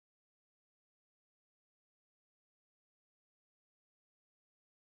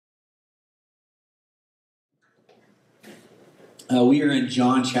We are in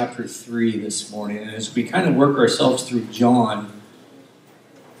John chapter 3 this morning, and as we kind of work ourselves through John,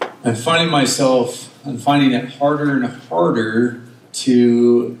 I'm finding it harder and harder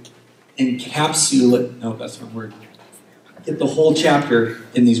to encapsulate, no, that's the wrong word, get the whole chapter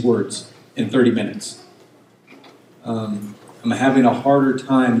in these words in 30 minutes. I'm having a harder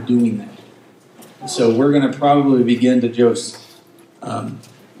time doing that. So we're going to probably begin to just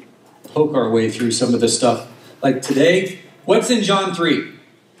poke our way through some of this stuff. Like today, what's in John 3?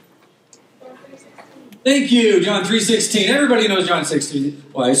 Thank you, John 3:16. Everybody knows John 16.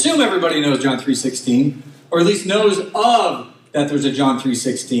 Well, I assume everybody knows John 3:16, or at least knows of that there's a John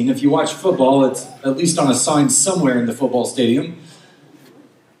 3:16. If you watch football, it's at least on a sign somewhere in the football stadium.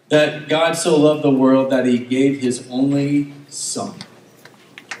 That God so loved the world that he gave his only son.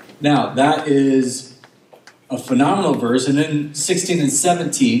 Now, that is a phenomenal verse. And in 16 and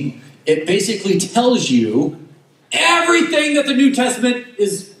 17, it basically tells you everything that the New Testament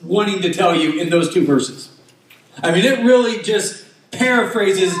is wanting to tell you in those two verses. I mean, it really just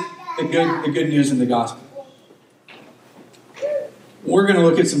paraphrases the good news in the gospel. We're going to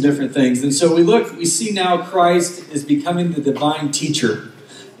look at some different things. And so we see now Christ is becoming the divine teacher.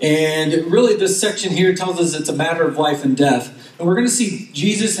 And really this section here tells us it's a matter of life and death. And we're going to see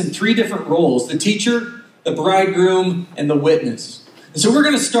Jesus in three different roles: the teacher, the bridegroom, and the witness. And so we're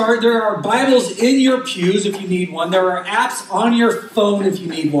going to start. There are Bibles in your pews if you need one. There are apps on your phone if you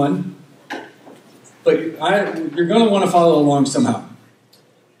need one. But you're going to want to follow along somehow.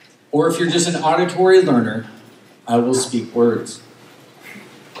 Or if you're just an auditory learner, I will speak words.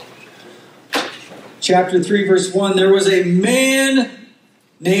 Chapter 3, verse 1, there was a man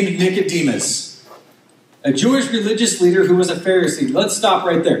named Nicodemus, a Jewish religious leader who was a Pharisee. Let's stop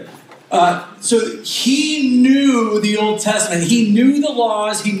right there. So he knew the Old Testament. He knew the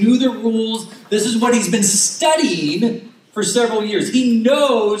laws. He knew the rules. This is what he's been studying for several years. He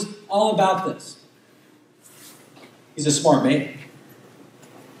knows all about this. He's a smart man.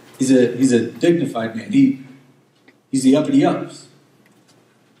 He's a dignified man. He's the uppity-ups.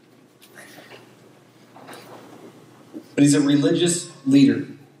 But he's a religious leader.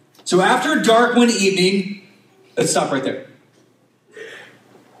 So after dark one evening, let's stop right there.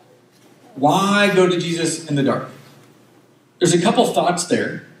 Why go to Jesus in the dark? There's a couple thoughts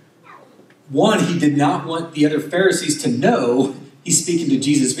there. One, he did not want the other Pharisees to know he's speaking to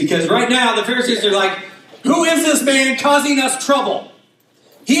Jesus, because right now the Pharisees are like, who is this man causing us trouble?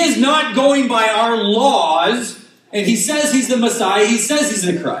 He is not going by our laws, and he says he's the Messiah. He says he's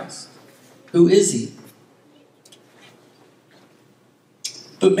the Christ. Who is he?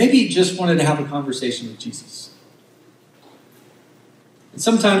 But maybe he just wanted to have a conversation with Jesus. And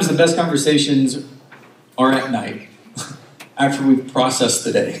sometimes the best conversations are at night, after we've processed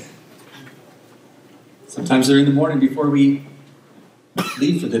the day. Sometimes they're in the morning before we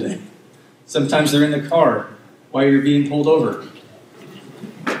leave for the day. Sometimes they're in the car while you're being pulled over.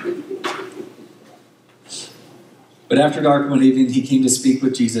 But after dark one evening, he came to speak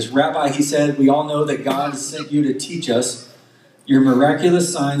with Jesus. Rabbi, he said, we all know that God has sent you to teach us. Your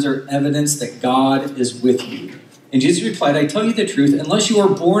miraculous signs are evidence that God is with you. And Jesus replied, I tell you the truth, unless you are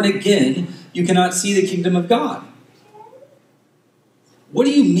born again, you cannot see the kingdom of God. What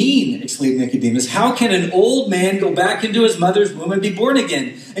do you mean? Exclaimed Nicodemus. How can an old man go back into his mother's womb and be born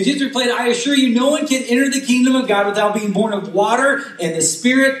again? And Jesus replied, I assure you, no one can enter the kingdom of God without being born of water and the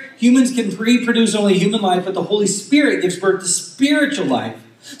Spirit. Humans can reproduce only human life, but the Holy Spirit gives birth to spiritual life.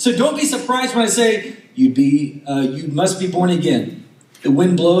 So don't be surprised when I say you must be born again. The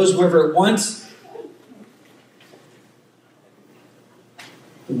wind blows wherever it wants.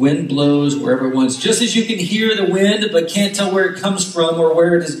 The wind blows wherever it wants. Just as you can hear the wind but can't tell where it comes from or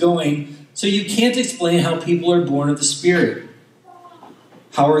where it is going, so you can't explain how people are born of the Spirit.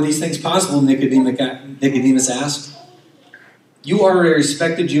 How are these things possible? Nicodemus asked. You are a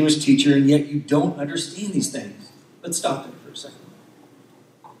respected Jewish teacher, and yet you don't understand these things. Let's stop there for a second.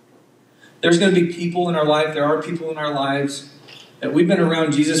 There's going to be people in our life, there are people in our lives that we've been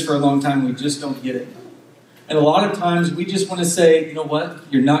around Jesus for a long time, we just don't get it. And a lot of times we just want to say, you know what,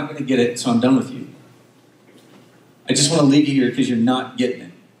 you're not going to get it, so I'm done with you. I just want to leave you here because you're not getting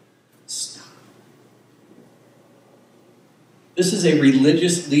it. Stop. This is a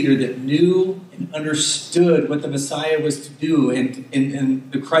religious leader that knew and understood what the Messiah was to do and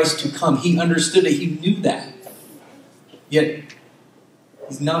the Christ to come. He understood it, he knew that. Yet,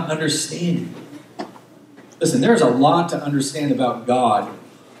 he's not understanding. Listen, there's a lot to understand about God.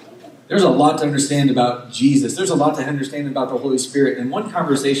 There's a lot to understand about Jesus. There's a lot to understand about the Holy Spirit. In one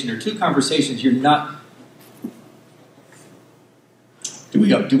conversation or two conversations, you're not... Do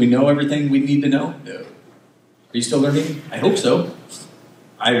we know everything we need to know? No. Are you still learning? I hope so.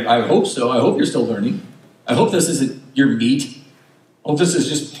 I hope so. I hope you're still learning. I hope this isn't your meat. I hope this is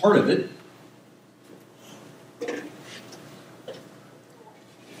just part of it.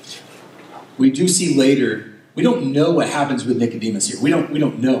 We do see later, we don't know what happens with Nicodemus here. We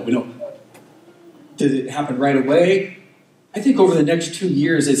don't know. Did it happen right away? I think over the next 2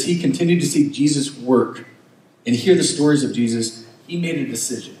 years, as he continued to see Jesus work and hear the stories of Jesus, he made a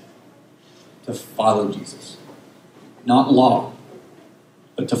decision to follow Jesus. Not law,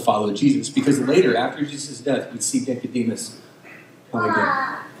 but to follow Jesus. Because later, after Jesus' death, we'd see Nicodemus come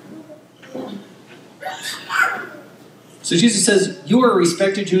again. So Jesus says, you are a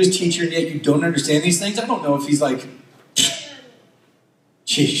respected Jewish teacher, and yet you don't understand these things? I don't know if he's like,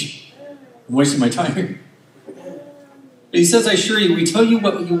 geez, I'm wasting my time here. But he says, I assure you, we tell you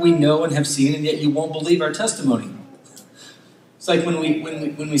what we know and have seen, and yet you won't believe our testimony. It's like when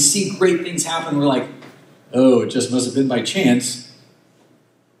we see great things happen, we're like, oh, it just must have been by chance.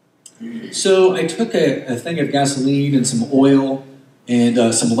 So I took a thing of gasoline and some oil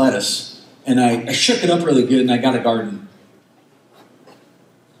and some lettuce, and I shook it up really good, and I got a garden.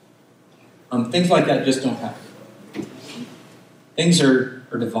 Things like that just don't happen. Things are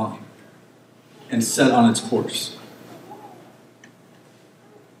divine and set on its course.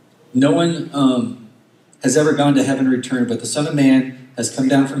 No one has ever gone to heaven and returned, but the Son of Man has come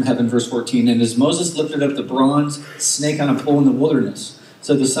down from heaven, verse 14. And as Moses lifted up the bronze snake on a pole in the wilderness,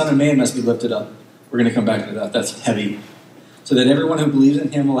 so the Son of Man must be lifted up. We're going to come back to that. That's heavy. So that everyone who believes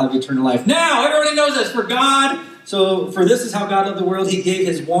in him will have eternal life. Now, everybody knows this. For this is how God loved the world. He gave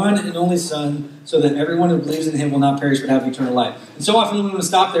his one and only Son, so that everyone who believes in him will not perish but have eternal life. And so often we want to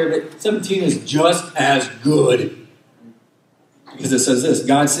stop there, but 17 is just as good. Because it says this,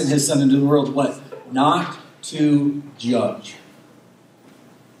 God sent his Son into the world, what? Not to judge,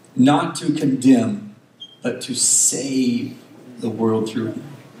 not to condemn, but to save the world through him.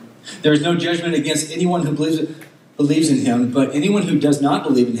 There is no judgment against anyone who believes in him, but anyone who does not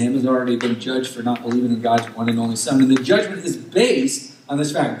believe in him has already been judged for not believing in God's one and only Son. And the judgment is based on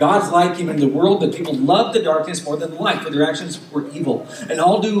this fact. God's light came into the world, but people loved the darkness more than the light, for their actions were evil. And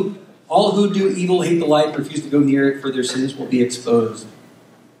all who do evil hate the light, refuse to go near it, for their sins will be exposed.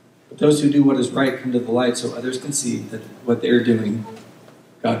 But those who do what is right come to the light, so others can see that what they are doing,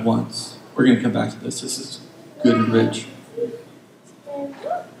 God wants. We're going to come back to this. This is good and rich.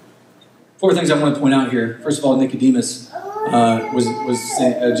 4 things I want to point out here. First of all, Nicodemus was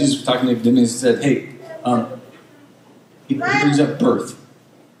saying, Jesus was talking to Nicodemus and said, hey, he brings up birth.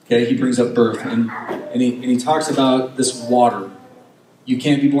 Okay, he brings up birth. And he talks about this water. You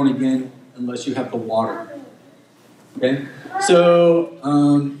can't be born again unless you have the water. Okay? So,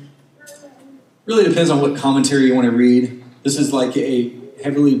 really depends on what commentary you want to read. This is like a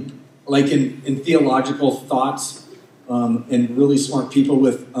heavily, like in theological thoughts, and really smart people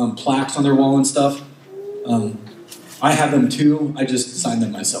with plaques on their wall and stuff. I have them too. I just signed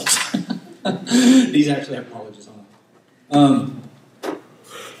them myself. These actually have colleges on them.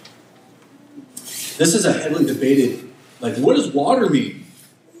 This is a heavily debated, like, what does water mean?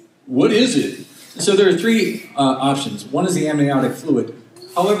 What is it? So there are 3 options. One is the amniotic fluid.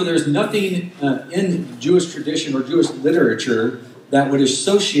 However, there's nothing in Jewish tradition or Jewish literature that would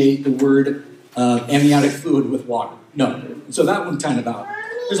associate the word amniotic fluid with water. No. So that one's kind of out.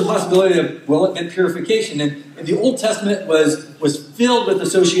 There's a possibility of, well, it meant purification. And the Old Testament was filled with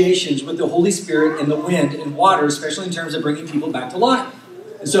associations with the Holy Spirit and the wind and water, especially in terms of bringing people back to life.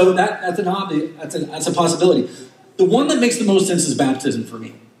 And so that's a possibility. The one that makes the most sense is baptism for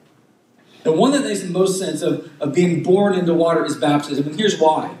me. The one that makes the most sense of being born into water is baptism. And here's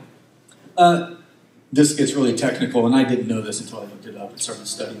why. This gets really technical, and I didn't know this until I looked it up and started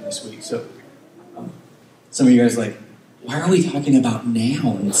studying this week. So some of you guys are like, why are we talking about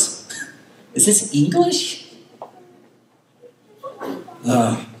nouns? Is this English?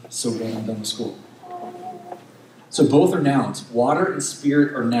 So glad I'm done with school. So both are nouns. Water and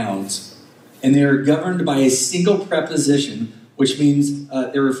spirit are nouns. And they are governed by a single preposition, which means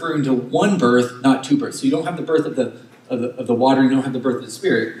they're referring to one birth, not 2 births. So you don't have the birth of the water, you don't have the birth of the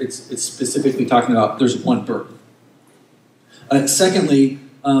spirit. It's specifically talking about there's one birth. Secondly,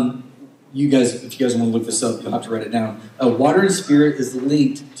 if you guys want to look this up, you'll have to write it down. Water and spirit is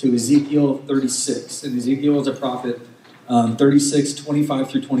linked to Ezekiel 36. And Ezekiel is a prophet, 36, 25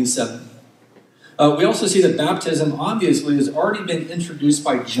 through 27. We also see that baptism, obviously, has already been introduced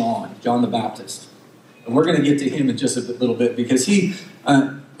by John the Baptist. And we're going to get to him in just a little bit, because he,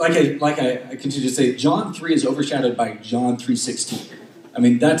 like I continue to say, John 3 is overshadowed by John 3:16. I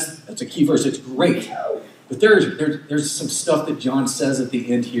mean, that's a key verse. It's great. But there's some stuff that John says at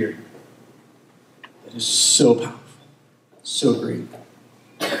the end here It is so powerful, so great.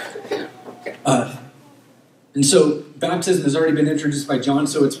 And so baptism has already been introduced by John,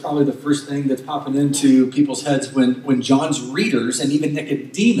 so it's probably the first thing that's popping into people's heads when John's readers, and even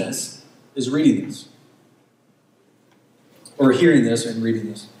Nicodemus, is reading this. Or hearing this and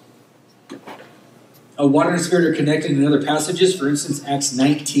reading this. Water and Spirit are connected in other passages, for instance, Acts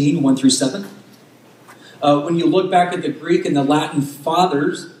 19, 1 through 7. When you look back at the Greek and the Latin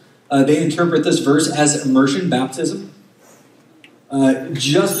fathers, they interpret this verse as immersion, baptism.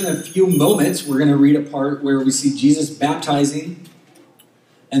 Just in a few moments, we're going to read a part where we see Jesus baptizing.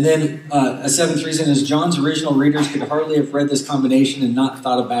 And then a seventh reason is John's original readers could hardly have read this combination and not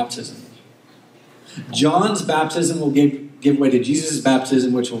thought of baptism. John's baptism will give way to Jesus'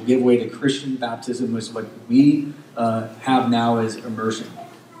 baptism, which will give way to Christian baptism, which is what we have now as immersion.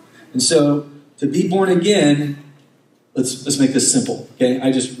 And so, to be born again, let's make this simple, okay?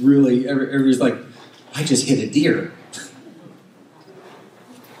 Everybody's like, I just hit a deer.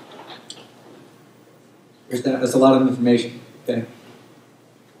 That's a lot of information, okay?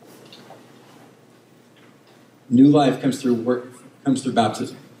 New life comes through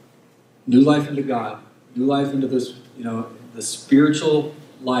baptism. New life into God. New life into this, the spiritual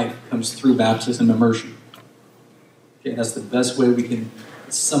life comes through baptism, immersion. Okay, that's the best way we can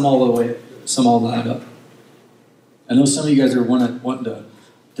sum all that up. I know some of you guys are wanting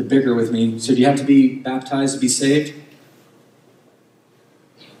to bigger with me. So do you have to be baptized to be saved?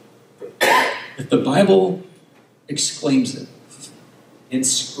 If the Bible exclaims it and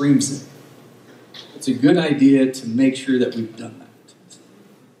screams it, it's a good idea to make sure that we've done that.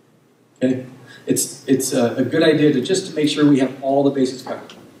 Okay? It's a good idea to make sure we have all the bases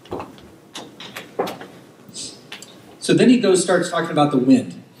covered. So then he starts talking about the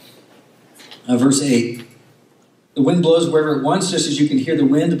wind. Verse 8. The wind blows wherever it wants, just as you can hear the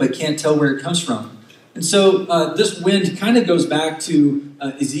wind, but can't tell where it comes from. And so this wind kind of goes back to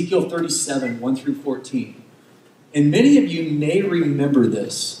Ezekiel 37, 1 through 14. And many of you may remember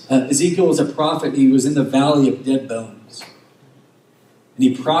this. Ezekiel was a prophet, and he was in the valley of dead bones. And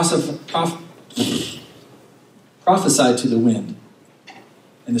he prophesied to the wind.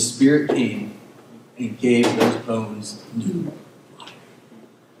 And the Spirit came and gave those bones new life.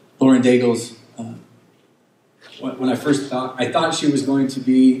 Lauren Daigle's, when I first I thought she was going to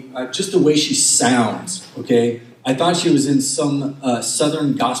be, just the way she sounds, okay? I thought she was in some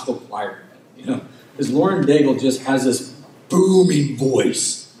Southern gospel choir, because Lauren Daigle just has this booming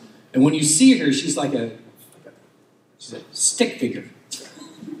voice. And when you see her, she's like she's a stick figure.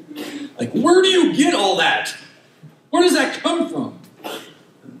 Like, where do you get all that? Where does that come from?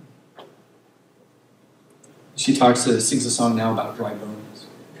 She sings a song now about dry bones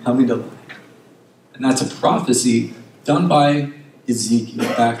coming to life. And that's a prophecy done by Ezekiel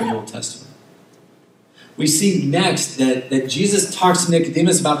back in the Old Testament. We see next that Jesus talks to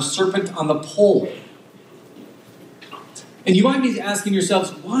Nicodemus about a serpent on the pole. And you might be asking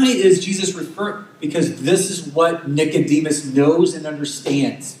yourselves, why is Jesus referring? Because this is what Nicodemus knows and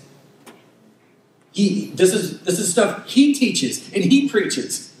understands. This is stuff he teaches and he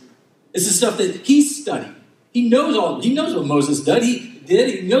preaches. This is stuff that he studied. He knows what Moses did.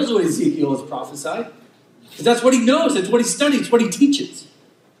 He knows what Ezekiel has prophesied. Because that's what he knows. It's what he studies. It's what he teaches.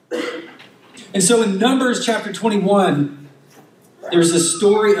 And so in Numbers chapter 21, there's a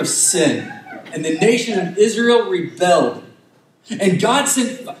story of sin. And the nation of Israel rebelled. And God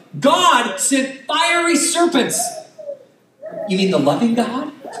sent fiery serpents. You mean the loving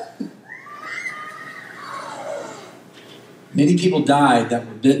God? Many people died that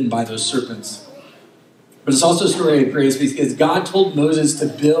were bitten by those serpents. But it's also a story of grace because God told Moses to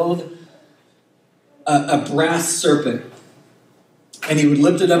build a brass serpent. And he would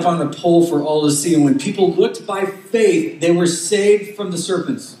lift it up on the pole for all to see. And when people looked by faith, they were saved from the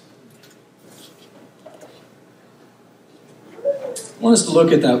serpents. I want us to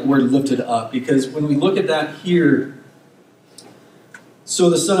look at that word lifted up, because when we look at that here,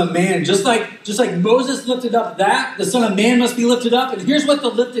 so the Son of Man, just like Moses lifted up that, the Son of Man must be lifted up. And here's what the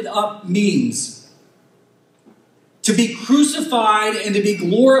lifted up means. To be crucified and to be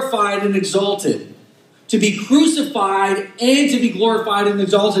glorified and exalted. To be crucified and to be glorified and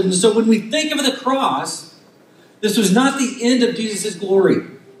exalted. And so when we think of the cross, this was not the end of Jesus' glory.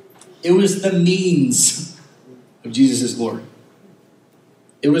 It was the means of Jesus' glory.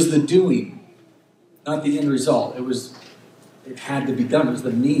 It was the doing, not the end result. It had to be done. It was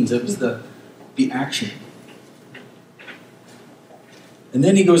the means. It was the action. And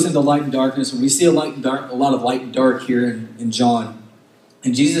then he goes into light and darkness, and we see a lot of light and dark here in John.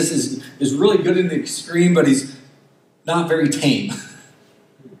 And Jesus is really good in the extreme, but he's not very tame.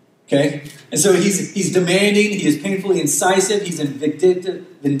 Okay? And so he's demanding, he is painfully incisive, he's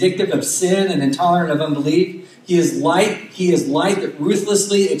vindictive of sin and intolerant of unbelief. He is light that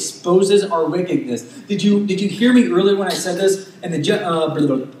ruthlessly exposes our wickedness. Did you hear me earlier when I said this? And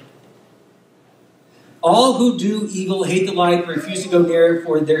all who do evil hate the light and refuse to go near it,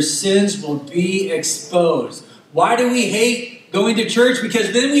 for their sins will be exposed. Why do we hate going to church?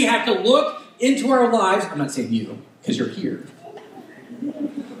 Because then we have to look into our lives. I'm not saying you, because you're here.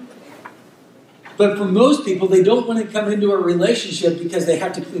 But for most people, they don't want to come into a relationship because they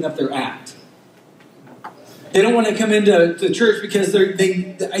have to clean up their act. They don't want to come into church because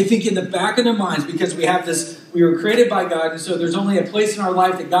I think in the back of their minds, because we have this, we were created by God, and so there's only a place in our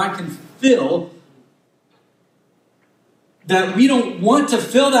life that God can fill, that we don't want to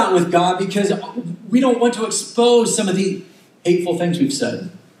fill that with God because we don't want to expose some of the hateful things we've said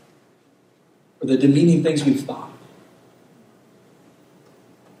or the demeaning things we've thought.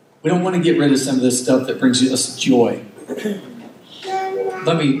 We don't want to get rid of some of this stuff that brings us joy.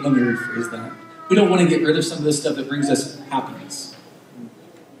 Let me rephrase that. We don't want to get rid of some of this stuff that brings us happiness.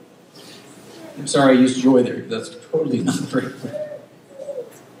 I'm sorry I used joy there. That's totally not the right word.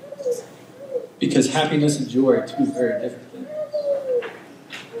 Because happiness and joy are two very different things.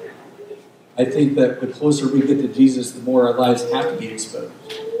 I think that the closer we get to Jesus, the more our lives have to be exposed.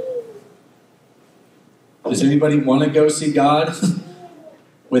 Does anybody want to go see God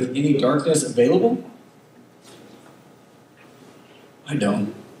with any darkness available? I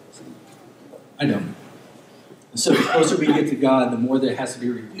don't. So the closer we get to God, the more that has to be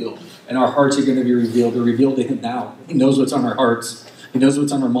revealed. And our hearts are going to be revealed. They're revealed to Him now. He knows what's on our hearts. He knows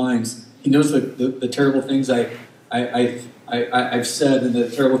what's on our minds. He knows the terrible things I've said and the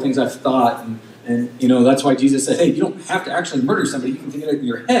terrible things I've thought. And that's why Jesus said, hey, you don't have to actually murder somebody. You can think of it in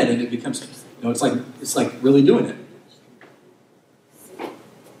your head and it becomes, it's like really doing it.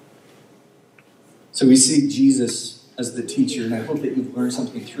 So we see Jesus as the teacher, and I hope that you've learned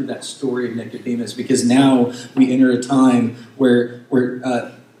something through that story of Nicodemus, because now we enter a time where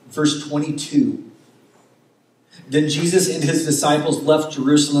verse 22, then Jesus and his disciples left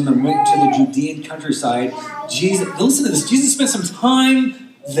Jerusalem and went to the Judean countryside. Listen to this, Jesus spent some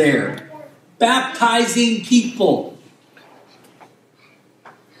time there, baptizing people.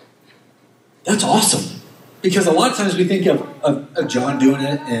 That's awesome. Because a lot of times we think of John doing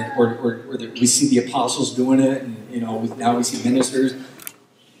it, or we see the apostles doing it, and now we see ministers. Can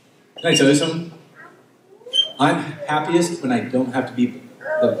I tell you something? I'm happiest when I don't have to be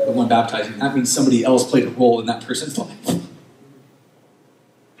the one baptizing. That means somebody else played a role in that person's life.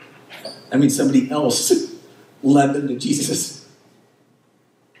 That means somebody else led them to Jesus.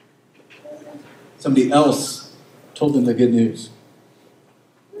 Somebody else told them the good news.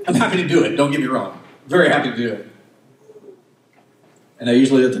 I'm happy to do it, don't get me wrong. Very happy to do it. And I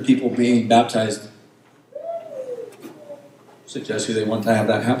usually let the people being baptized suggest who they want to have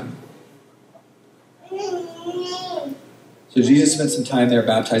that happen. So Jesus spent some time there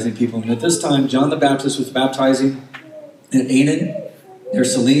baptizing people. And at this time, John the Baptist was baptizing in Aenon, near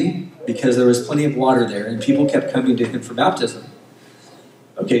Salim, because there was plenty of water there, and people kept coming to him for baptism.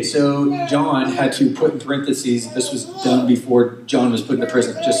 Okay, so John had to put in parentheses, this was done before John was put into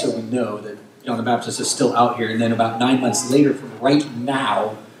prison, just so we know that John the Baptist is still out here. And then about 9 months later, from right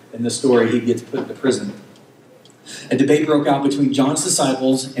now in the story, he gets put into prison. A debate broke out between John's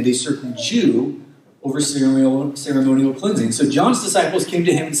disciples and a certain Jew over ceremonial cleansing. So John's disciples came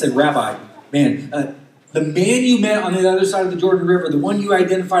to him and said, Rabbi, the man you met on the other side of the Jordan River, the one you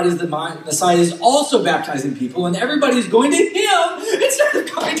identified as the Messiah, is also baptizing people, and everybody's going to him instead of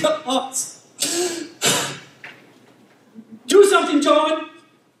coming to us. Do something, John.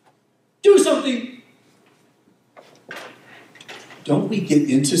 Do something. Don't we get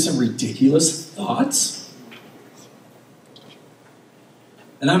into some ridiculous thoughts?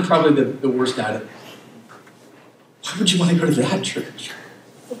 And I'm probably the worst at it. Why would you want to go to that church?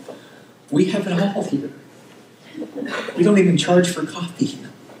 We have it all here. We don't even charge for coffee.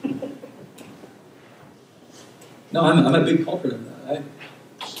 No, I'm a big culprit of that.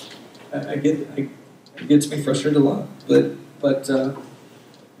 It gets me frustrated a lot. But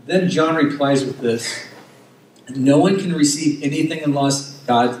then John replies with this: no one can receive anything unless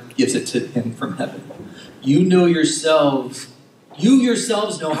God gives it to him from heaven. You yourselves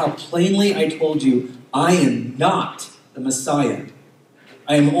know how plainly I told you I am not the Messiah.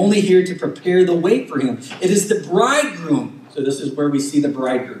 I am only here to prepare the way for him. It is the bridegroom. So this is where we see the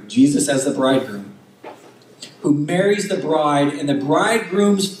bridegroom. Jesus as the bridegroom, who marries the bride, and the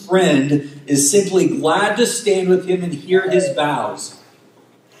bridegroom's friend is simply glad to stand with him and hear his vows.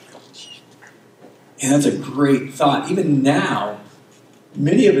 And that's a great thought. Even now,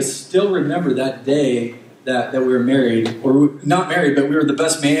 Many of us still remember that day that we were married, or not married, but we were the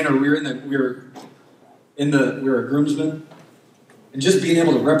best man, or we were a groomsman. And just being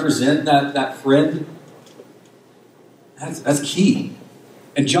able to represent that friend, that's key.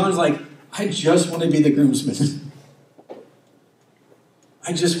 And John's like, I just want to be the groomsman.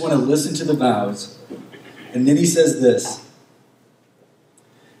 I just want to listen to the vows. And then he says this.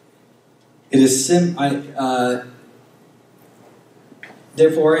 It is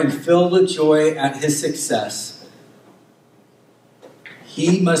therefore, and filled with joy at his success,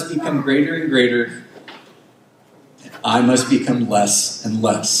 he must become greater and greater. I must become less and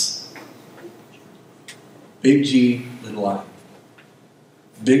less. Big G, little I.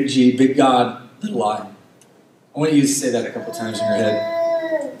 Big G, big God, little I. I want you to say that a couple times in your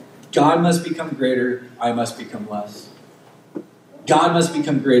head. God must become greater, I must become less. God must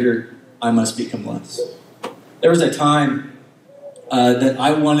become greater, I must become less. There was a time that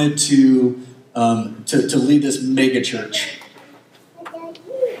I wanted to lead this mega church.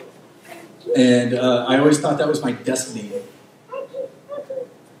 And I always thought that was my destiny.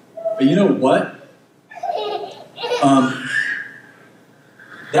 But you know what?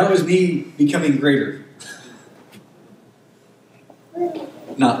 That was me becoming greater.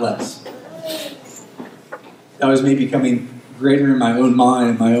 Not less. That was me becoming greater in my own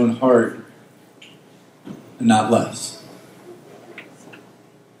mind, my own heart, and not less.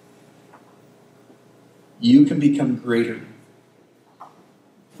 You can become greater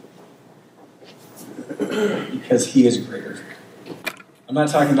because he is greater. I'm not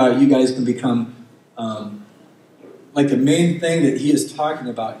talking about you guys can become, like the main thing that he is talking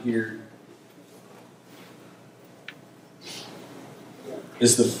about here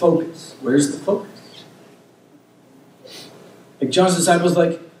is the focus. Where's the focus? Like John's disciples,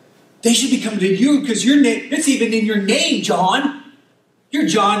 like, they should be coming to you because your name, it's even in your name, John. You're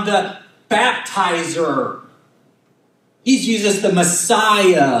John the Baptizer. He's Jesus the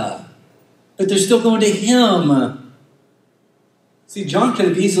Messiah. But they're still going to him. See, John could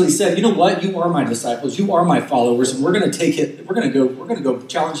have easily said, you know what? You are my disciples. You are my followers. And we're going to take it. We're going to go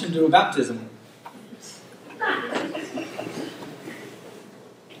challenge him to a baptism.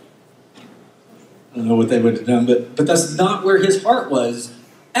 I don't know what they would have done, but that's not where his heart was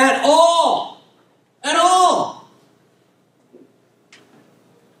at all. At all.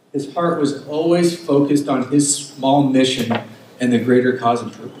 His heart was always focused on his small mission and the greater cause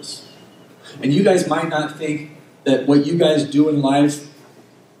and purpose. And you guys might not think that what you guys do in life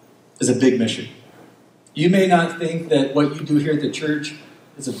is a big mission. You may not think that what you do here at the church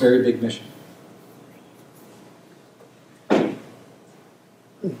is a very big mission.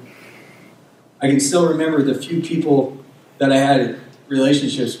 I can still remember the few people that I had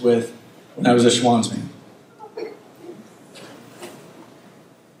relationships with when I was a Schwann's man.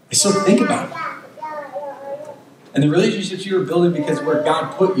 I still think about it. And the relationships you were building because where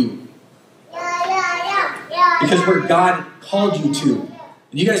God put you. Because where God called you to.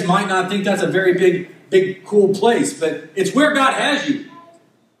 And you guys might not think that's a very big, cool place, but it's where God has you.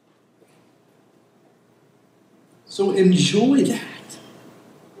 So enjoy that.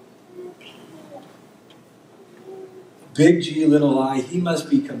 Big G, little I, he must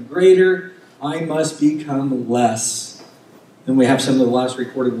become greater, I must become less. Then we have some of the last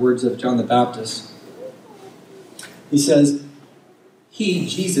recorded words of John the Baptist. He says, he,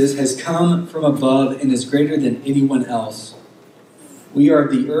 Jesus, has come from above and is greater than anyone else. We are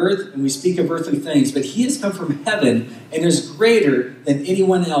of the earth and we speak of earthly things, but he has come from heaven and is greater than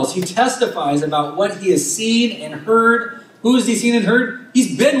anyone else. He testifies about what he has seen and heard. Who has he seen and heard?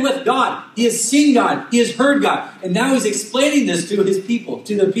 He's been with God. He has seen God. He has heard God. And now he's explaining this to his people,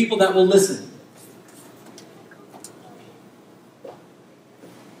 to the people that will listen.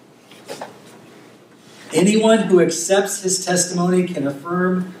 Anyone who accepts his testimony can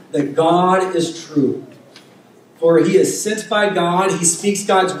affirm that God is true. For he is sent by God. He speaks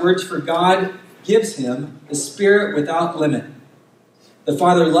God's words, for God gives him the Spirit without limit. The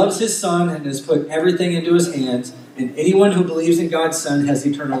Father loves his Son and has put everything into his hands. And anyone who believes in God's Son has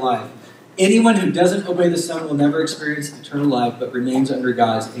eternal life. Anyone who doesn't obey the Son will never experience eternal life, but remains under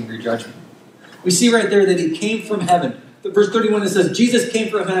God's angry judgment. We see right there that he came from heaven. Verse 31, it says, Jesus came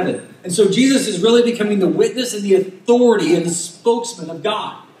from heaven. And so Jesus is really becoming the witness and the authority and the spokesman of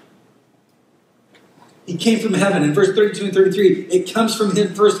God. He came from heaven. In verse 32 and 33, it comes from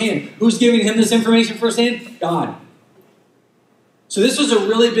him firsthand. Who's giving him this information firsthand? God. So this was a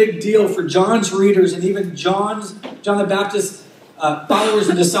really big deal for John's readers and even John the Baptist's followers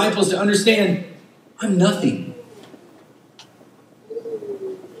and disciples to understand, I'm nothing.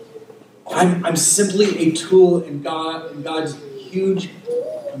 I'm simply a tool in God's huge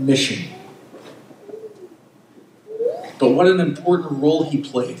mission. But what an important role he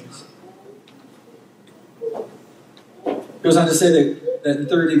played. He goes on to say that in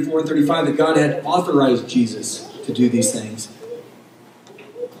 34 and 35 that God had authorized Jesus to do these things.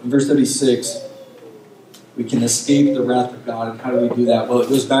 In verse 36, we can escape the wrath of God. And how do we do that? Well, it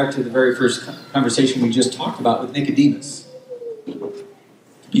goes back to the very first conversation we just talked about with Nicodemus.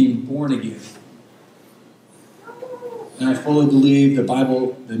 Being born again. And I fully believe the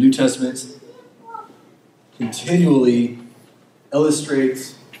Bible, the New Testament, continually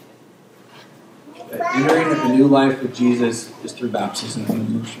illustrates that entering the new life with Jesus is through baptism and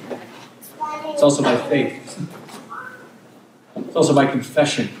immersion. It's also by faith. It's also by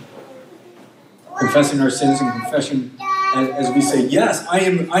confession. Confessing our sins and confession as we say, yes, I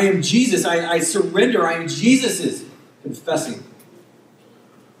am Jesus. I surrender. I am Jesus's. Confessing.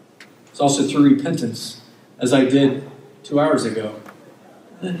 It's also through repentance, as I did 2 hours ago.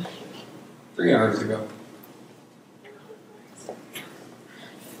 3 hours ago.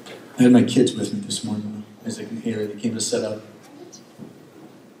 I had my kids with me this morning, Isaac and Haley. They came to set up.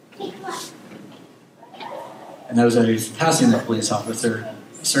 And as I was passing the police officer,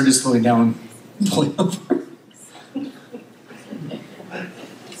 I started slowing down and pulling over.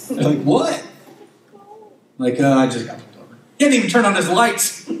 They're like, what? I'm like, I just got pulled over. He didn't even turn on his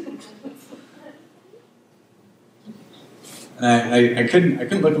lights. And I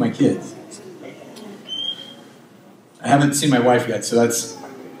couldn't look at my kids. I haven't seen my wife yet, so that's...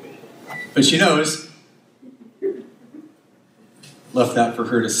 But she knows. Left that for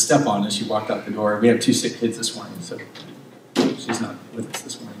her to step on as she walked out the door. We have 2 sick kids this morning, so she's not with us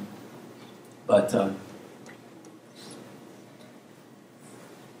this morning. But,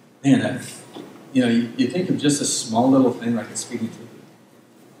 man, you think of just a small little thing like a speeding ticket.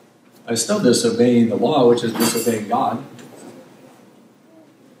 I was still disobeying the law, which is disobeying God.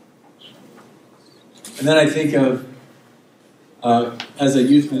 And then I think of, as a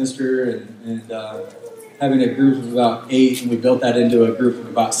youth minister and having a group of about 8, and we built that into a group of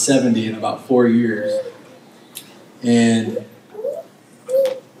about 70 in about 4 years. And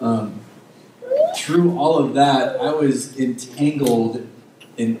through all of that, I was entangled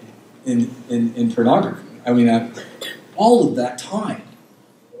in pornography. I mean, all of that time,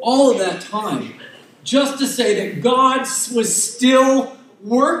 just to say that God was still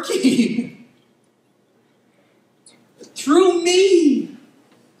working through me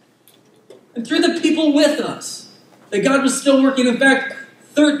and through the people with us, that God was still working. In fact,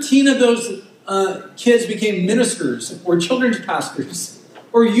 13 of those kids became ministers or children's pastors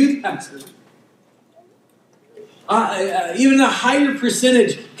or youth pastors. Even a higher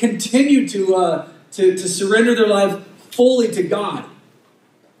percentage continued to surrender their life fully to God.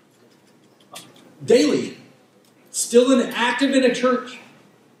 Daily. Still active in a church.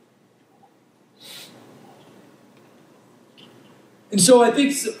 And so I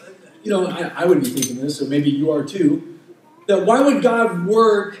think, I would be thinking this, so maybe you are too, that why would God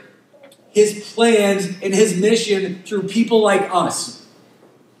work his plans and his mission through people like us?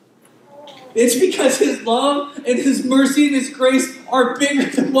 It's because his love and his mercy and his grace are bigger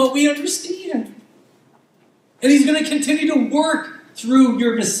than what we understand. And he's going to continue to work through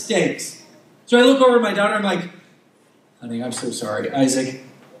your mistakes. So I look over at my daughter, I'm like, honey, I'm so sorry. Isaac,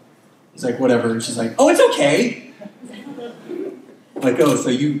 he's like, whatever. And she's like, oh, it's okay. I'm like, oh, so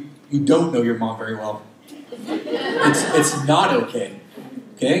you don't know your mom very well. It's not okay.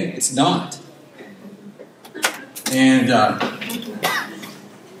 Okay? It's not. And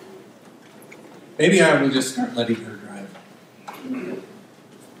maybe I will just start letting her drive.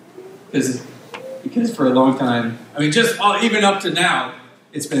 Because for a long time, I mean, just even up to now,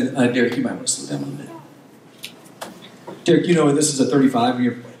 it's been, Derek, you might want to slow down a little bit. Derek, this is a 35 and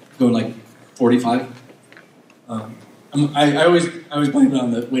you're going like 45. I always blame it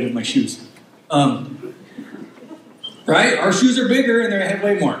on the weight of my shoes. Right? Our shoes are bigger and they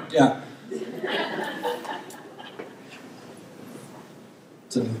weigh more. Yeah.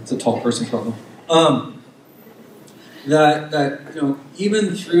 It's a tall person problem.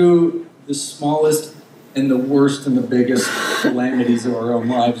 Even through the smallest and the worst and the biggest calamities of our own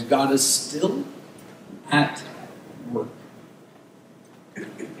lives, God is still at work.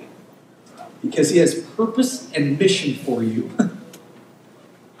 Because he has purpose and mission for you.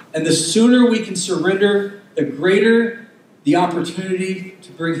 And the sooner we can surrender, the greater the opportunity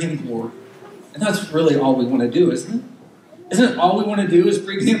to bring him glory. And that's really all we want to do, isn't it? Isn't it all we want to do is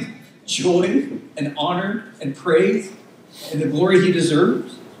bring him joy and honor and praise and the glory he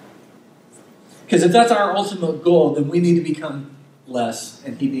deserves? Because if that's our ultimate goal, then we need to become less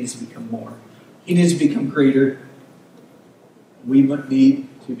and he needs to become more. He needs to become greater We need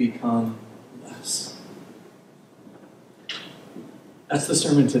to become less. That's the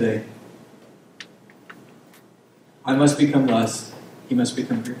sermon today. I must become less. He must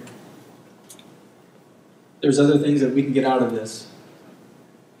become greater. There's other things that we can get out of this.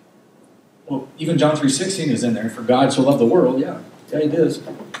 Well, even John 3:16 is in there. For God so loved the world. Yeah, it is.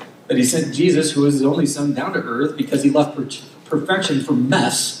 That he sent Jesus, who was his only son, down to earth because he left perfection for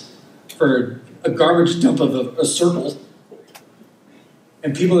mess, for a garbage dump of a circle.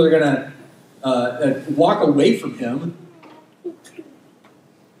 And people are going to walk away from him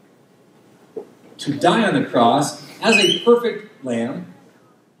to die on the cross as a perfect lamb.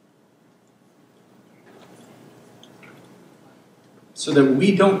 So that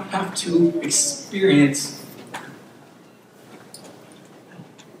we don't have to experience,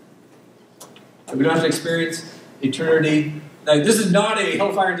 eternity. Now, this is not a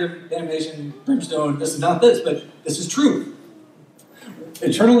hellfire, damnation, brimstone. This is not this, but this is truth.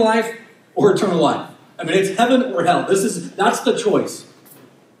 Eternal life or eternal life. I mean, it's heaven or hell. That's the choice.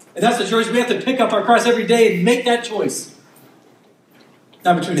 And that's the choice. We have to pick up our cross every day and make that choice.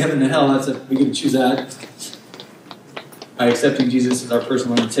 Not between heaven and hell. We get to choose that by accepting Jesus as our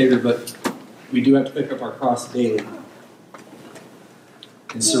personal Lord and Savior, but we do have to pick up our cross daily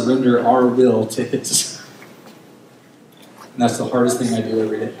and surrender our will to His. And that's the hardest thing I do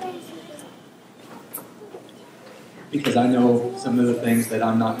every day. Because I know some of the things that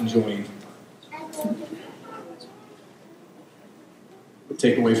I'm not enjoying would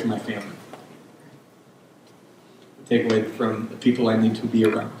take away from my family. Would take away from the people I need to be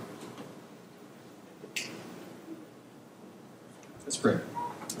around. Let's pray.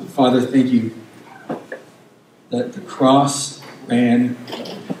 Father, thank you that the cross ran.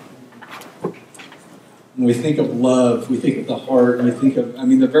 When we think of love, we think of the heart, and we think of,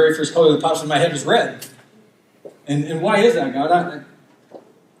 the very first color that pops in my head is red. And why is that, God?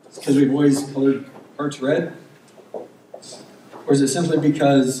 It's because we've always colored hearts red? Or is it simply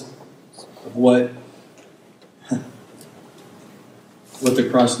because of what the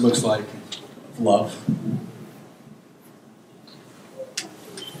cross looks like? Love.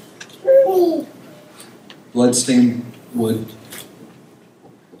 Blood-stained wood.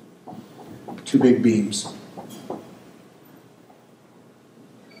 2 big beams.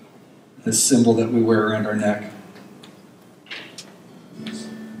 The symbol that we wear around our neck.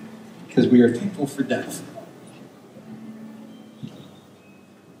 Because we are thankful for death.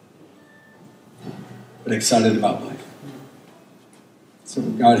 But excited about life. So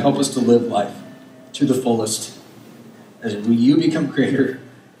God, help us to live life to the fullest as you become greater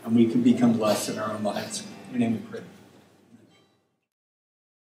and we can become less in our own lives. In your name we pray.